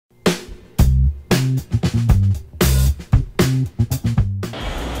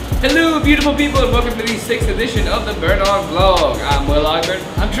beautiful people, and welcome to the 6th edition of the BurnOn Blog. I'm Will Ogburn.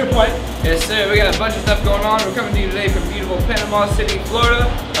 I'm Trip White. Yes sir, we got a bunch of stuff going on. We're coming to you today from beautiful Panama City, Florida.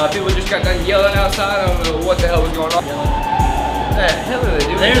 People just got done yelling outside. I don't know what the hell was going on. What the hell are they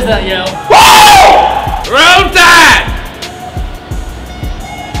doing? There's that yell. Woo! Roll Tide!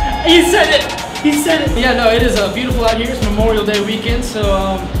 He said it! He said it! Yeah, no, it is beautiful out here. It's Memorial Day weekend,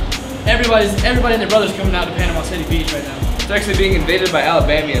 so everybody and their brother's coming out to Panama City Beach right now. It's actually being invaded by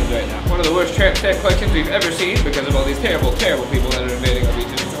Alabamians right now. One of the worst tramp stamp collections we've ever seen because of all these terrible, terrible people that are invading our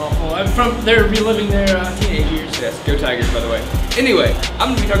beaches. Awful. They're reliving their teenage years. Yes, go Tigers, by the way. Anyway, I'm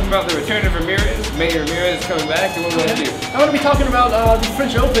going to be talking about the return of Ramirez. Manny Ramirez is coming back, and what are we going to do? I'm going to be talking about the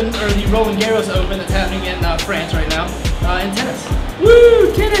French Open, or the Roland Garros Open that's happening in France right now, in tennis.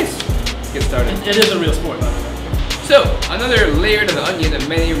 Woo, tennis! Let's get started. It is a real sport, by the way. So, another layer to the onion of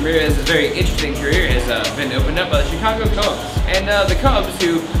Manny Ramirez's very interesting career has been opened up by the Chicago Cubs. And the Cubs,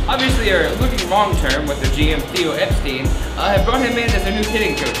 who obviously are looking long-term with the GM Theo Epstein, have brought him in as their new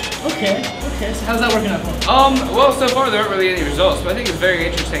hitting coach. Okay, so how's that working out for him? Well, so far there aren't really any results, but I think it's very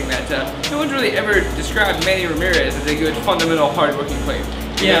interesting that no one's really ever described Manny Ramirez as a good, fundamental, hard-working player.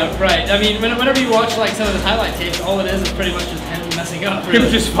 Yeah, right. I mean, whenever you watch like some of his highlight tapes, all it is pretty much just him messing up. Really.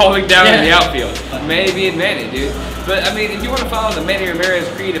 Him just falling down in the outfield. Manny being Manny, dude. But I mean, if you want to follow the Manny Ramirez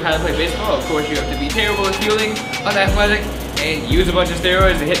creed of how to play baseball, of course you have to be terrible at fielding, unathletic, and use a bunch of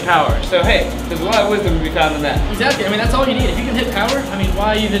steroids to hit power. So hey, there's a lot of wisdom to be found in that. Exactly. I mean, that's all you need. If you can hit power, I mean,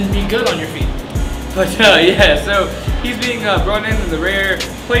 why even be good on your feet? But yeah, so he's being brought in the rare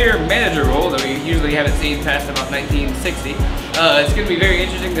player-manager role that we usually haven't seen past about 1960. It's going to be very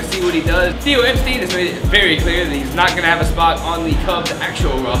interesting to see what he does. Theo Epstein has made it very clear that he's not going to have a spot on the Cubs'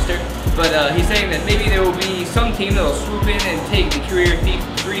 actual roster, but he's saying that maybe there will be some team that will swoop in and take the career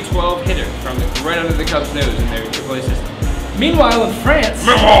 312 hitter from right under the Cubs' nose in their AAA system. Meanwhile, in France...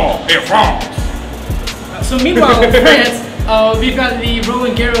 Meanwhile in France, we've got the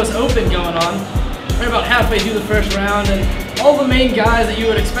Roland Garros Open going on. We're about halfway through the first round, and all the main guys that you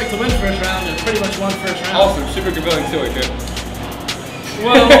would expect to win first round have pretty much won first round. Awesome, super compelling story, Trip.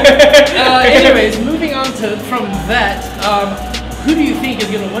 Well, anyways, moving on from that, who do you think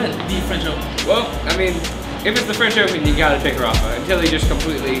is going to win the French Open? Well, I mean, if it's the French Open, you gotta pick Rafa until he just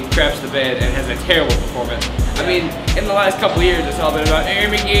completely craps the bed and has a terrible performance. I mean, in the last couple of years, it's all been about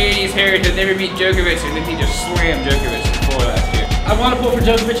he's hurt, he'll never beat Djokovic, and then he just slammed Djokovic before last year. I want to pull for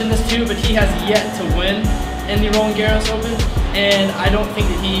Djokovic in this too, but he has yet to win in the Roland Garros Open, and I don't think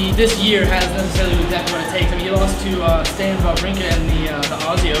that he, this year, has necessarily exactly what it takes. I mean, he lost to Stan Wawrinka in the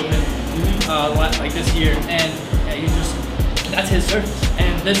Aussie Open like this year, and he just, that's his surface,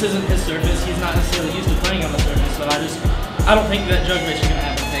 and this isn't his surface. He's not necessarily used to playing on the surface, so I don't think that Djokovic is going to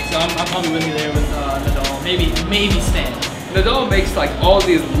have a take. So I'm probably with you there with Nadal, maybe Stan. Nadal makes like all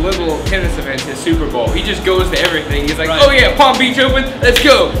these little tennis events his Super Bowl. He just goes to everything. He's like, right. Oh yeah, Palm Beach Open, let's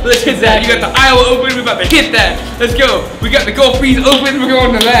go. Let's hit that. You got the Iowa Open, we're about to hit that. Let's go. We got the Gulf Breeze Open, we're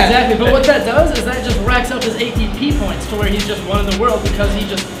going to that. Exactly, but what that does is that just racks up his ATP points to where he's just one in the world because he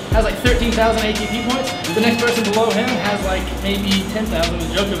just has like 13,000 ATP points. The next person below him has like maybe 10,000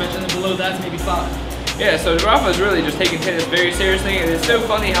 with Djokovic, and then below that's maybe 5. Yeah, so Rafa's really just taking tennis very seriously, and it's so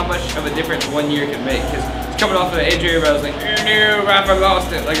funny how much of a difference 1 year can make. Because coming off of the edge here, I was like, no, Rafa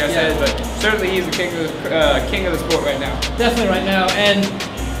lost it, like I said, but certainly he's the king of the sport right now. Definitely right now, and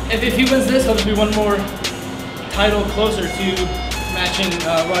if he wins this, he'll just be one more title closer to matching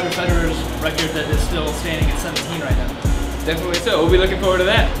Roger Federer's record that is still standing at 17 right now. Definitely so. We'll be looking forward to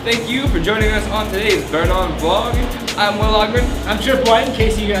that. Thank you for joining us on today's BurnOn Blog. I'm Will Ogburn. I'm Trip White, in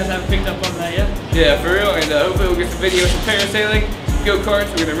case you guys haven't picked up on that yet. Yeah, for real, and hopefully we'll get some videos from parasailing, go-karts.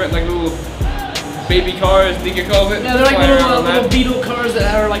 We're going to rent like little baby cars, Nika calls it. Yeah, they're like little Beetle cars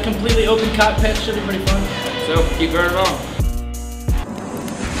that are like completely open cockpits. Should be pretty fun. So, keep burning on.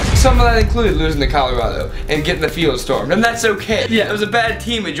 Some of that included losing to Colorado and getting the field stormed, and that's okay. Yeah, it was a bad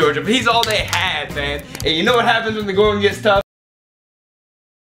team at Georgia, but he's all they had, man. And you know what happens when the going gets tough?